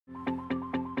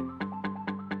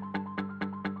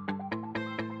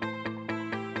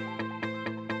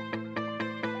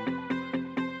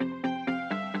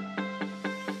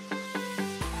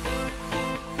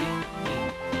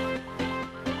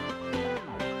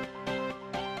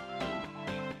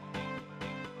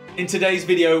In today's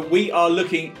video, we are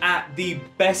looking at the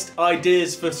best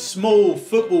ideas for small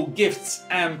football gifts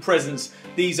and presents.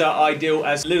 These are ideal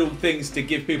as little things to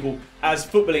give people as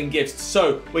footballing gifts.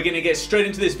 So we're going to get straight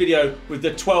into this video with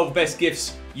the 12 best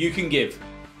gifts you can give.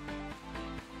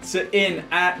 So in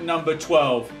at number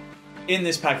 12, in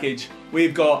this package,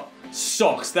 we've got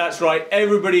socks. That's right,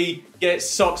 everybody gets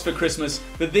socks for Christmas,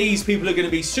 but these people are going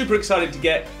to be super excited to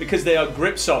get because they are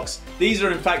grip socks. These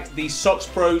are in fact the Sox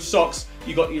Pro socks.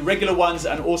 You got your regular ones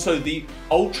and also the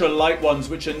ultra light ones,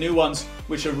 which are new ones,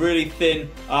 which are really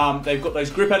thin. They've got those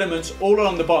grip elements all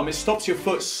along the bottom. It stops your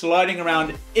foot sliding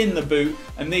around in the boot,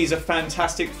 and these are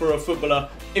fantastic for a footballer.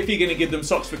 If you're going to give them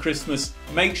socks for Christmas,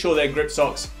 make sure they're grip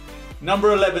socks.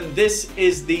 Number 11, this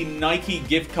is the Nike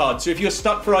gift card. So if you're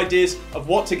stuck for ideas of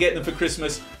what to get them for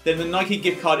Christmas, then the Nike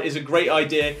gift card is a great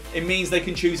idea. It means they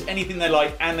can choose anything they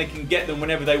like and they can get them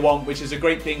whenever they want, which is a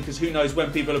great thing because who knows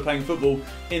when people are playing football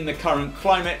in the current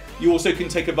climate. You also can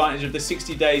take advantage of the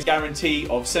 60 days guarantee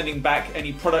of sending back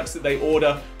any products that they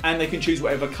order, and they can choose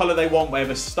whatever color they want,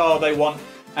 whatever style they want,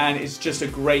 and it's just a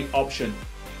great option.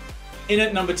 In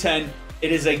at number 10,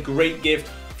 it is a great gift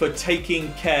for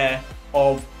taking care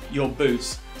of your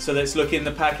boots. So let's look in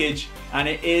the package, and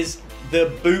it is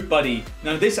the Boot Buddy.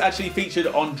 Now this actually featured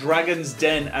on Dragon's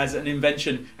Den as an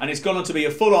invention, and it's gone on to be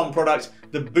a full-on product,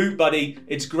 the Boot Buddy.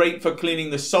 It's great for cleaning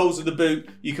the soles of the boot.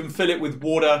 You can fill it with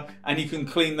water and you can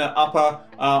clean the upper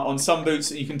on some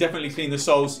boots. You can definitely clean the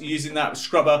soles using that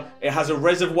scrubber. It has a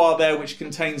reservoir there which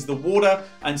contains the water,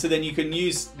 and so then you can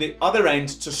use the other end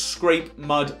to scrape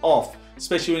mud off.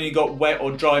 Especially when you've got wet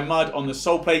or dry mud on the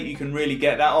sole plate, you can really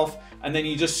get that off. And then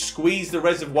you just squeeze the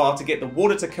reservoir to get the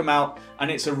water to come out, and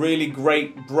it's a really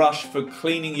great brush for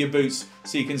cleaning your boots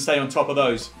so you can stay on top of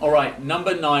those. All right,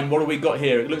 number 9, what do we got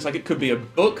here? It looks like it could be a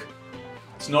book.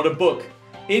 It's not a book.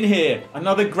 In here,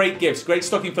 another great gift, great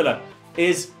stocking filler,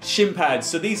 is shin pads.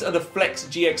 So these are the Flex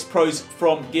GX Pros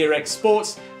from GearX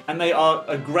Sports, and they are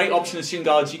a great option as shin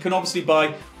guards. You can obviously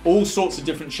buy all sorts of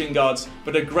different shin guards,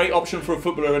 but a great option for a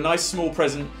footballer, a nice small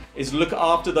present, is look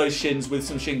after those shins with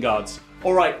some shin guards.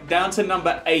 All right, down to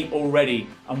number 8 already.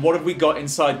 And what have we got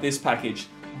inside this package?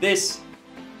 This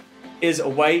is a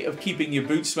way of keeping your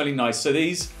boots smelling nice. So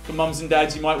these, for mums and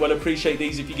dads, you might well appreciate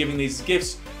these if you're giving these as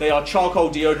gifts. They are charcoal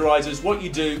deodorizers. What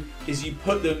you do is you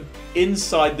put them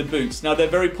inside the boots. Now they're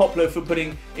very popular for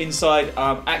putting inside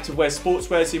activewear,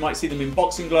 sportswear, so you might see them in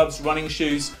boxing gloves, running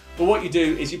shoes. But what you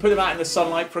do is you put them out in the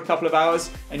sunlight for a couple of hours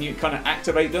and you kind of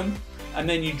activate them, and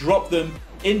then you drop them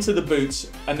into the boots,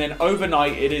 and then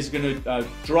overnight it is going to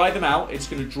dry them out. It's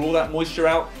going to draw that moisture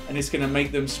out, and it's going to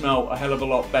make them smell a hell of a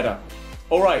lot better.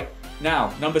 All right,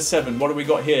 now number 7, what do we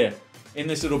got here in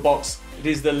this little box? It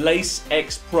is the Lace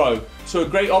X Pro. So a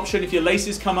great option if your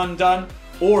laces come undone,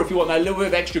 or if you want that little bit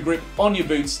of extra grip on your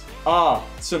boots, are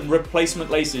some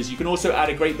replacement laces. You can also add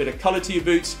a great bit of color to your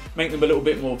boots, make them a little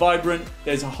bit more vibrant.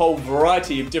 There's a whole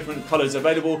variety of different colors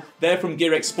available. They're from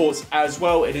GearX Sports as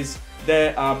well. It is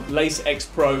their Lace X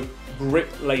Pro grip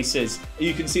laces.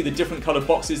 You can see the different colored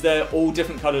boxes there, all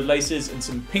different colored laces, and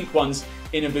some pink ones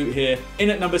in a boot here. In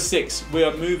at number 6, we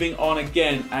are moving on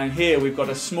again, and here we've got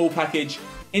a small package.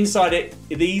 Inside it,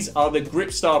 these are the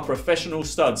Gripstar Professional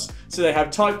Studs. So they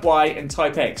have Type Y and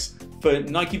Type X for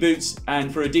Nike boots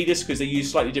and for Adidas because they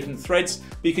use slightly different threads.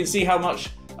 But you can see how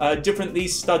much different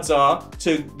these studs are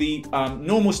to the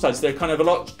normal studs. They're kind of a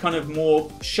lot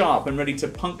more sharp and ready to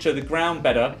puncture the ground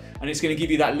better, and it's going to give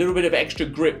you that little bit of extra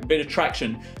grip, bit of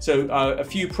traction. So a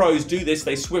few pros do this.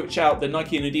 They switch out the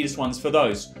Nike and Adidas ones for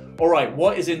those. All right,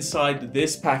 what is inside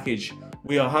this package?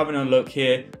 We are having a look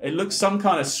here. It looks some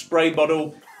kind of spray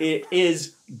bottle. It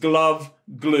is glove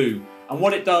glue. And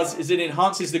what it does is it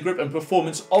enhances the grip and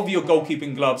performance of your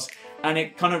goalkeeping gloves, and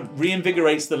it kind of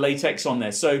reinvigorates the latex on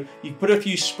there. So you put a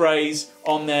few sprays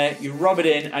on there, you rub it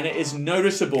in, and it is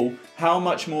noticeable how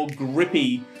much more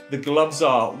grippy the gloves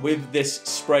are with this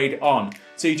sprayed on.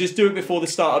 So you just do it before the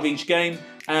start of each game,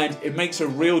 and it makes a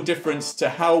real difference to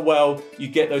how well you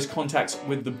get those contacts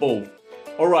with the ball.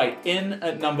 All right, in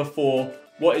at number 4,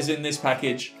 what is in this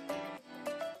package?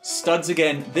 Studs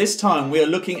again. This time we are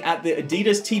looking at the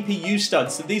Adidas TPU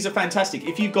studs. So these are fantastic.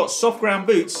 If you've got soft ground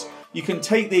boots, you can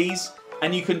take these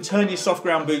and you can turn your soft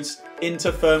ground boots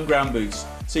into firm ground boots.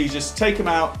 So you just take them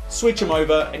out, switch them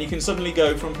over, and you can suddenly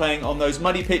go from playing on those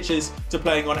muddy pitches to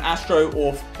playing on Astro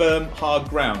or firm, hard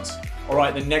grounds. All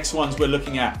right, the next ones we're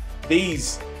looking at.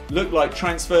 These look like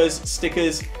transfers,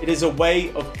 stickers. It is a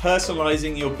way of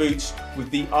personalizing your boots with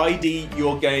the ID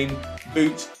Your Game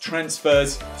boot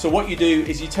transfers. So what you do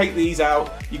is you take these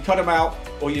out, you cut them out,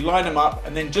 or you line them up,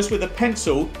 and then just with a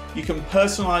pencil, you can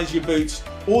personalize your boots,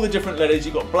 all the different letters.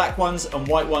 You've got black ones and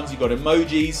white ones, you've got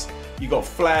emojis, you've got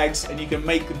flags, and you can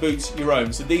make the boots your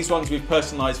own. So these ones we've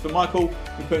personalized for Michael.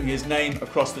 We're putting his name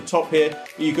across the top here.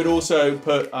 But you could also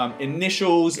put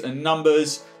initials and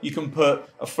numbers. You can put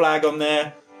a flag on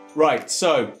there. Right,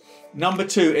 so number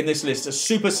 2 in this list, a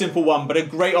super simple one, but a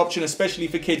great option, especially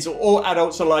for kids or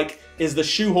adults alike, is the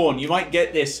shoehorn. You might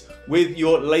get this with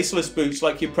your laceless boots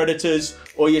like your Predators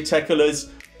or your Tekelas,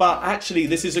 but actually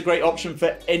this is a great option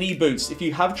for any boots. If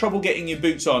you have trouble getting your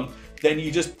boots on, then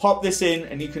you just pop this in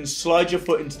and you can slide your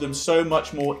foot into them so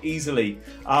much more easily.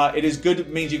 It is good,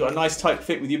 it means you've got a nice tight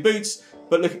fit with your boots,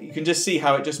 but look, you can just see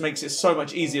how it just makes it so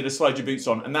much easier to slide your boots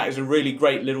on, and that is a really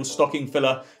great little stocking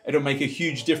filler. It'll make a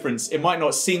huge difference. It might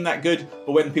not seem that good,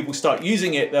 but when people start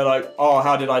using it, they're like, oh,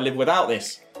 how did I live without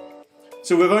this?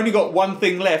 So we've only got one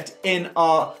thing left in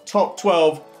our top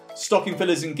 12 stocking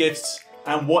fillers and gifts,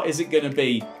 and what is it gonna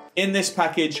be? In this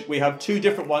package, we have 2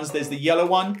 different ones. There's the yellow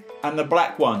one and the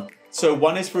black one. So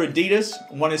one is for Adidas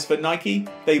and one is for Nike.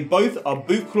 They both are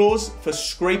boot claws for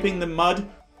scraping the mud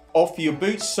off your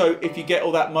boots. So if you get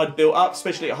all that mud built up,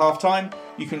 especially at half time,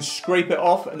 you can scrape it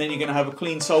off and then you're gonna have a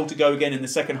clean sole to go again in the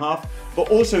second half. But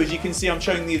also, as you can see, I'm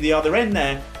showing you the other end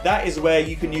there, that is where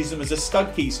you can use them as a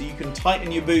stud key. So you can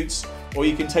tighten your boots or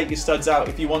you can take your studs out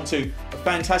if you want to. A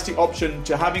fantastic option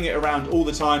to having it around all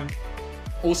the time.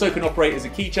 Also can operate as a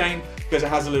keychain because it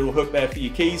has a little hook there for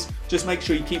your keys. Just make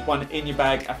sure you keep one in your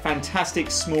bag. A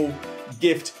fantastic small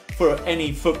gift for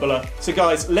any footballer. So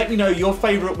guys, let me know your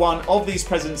favorite one of these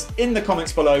presents in the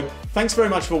comments below. Thanks very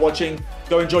much for watching.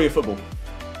 Go enjoy your football.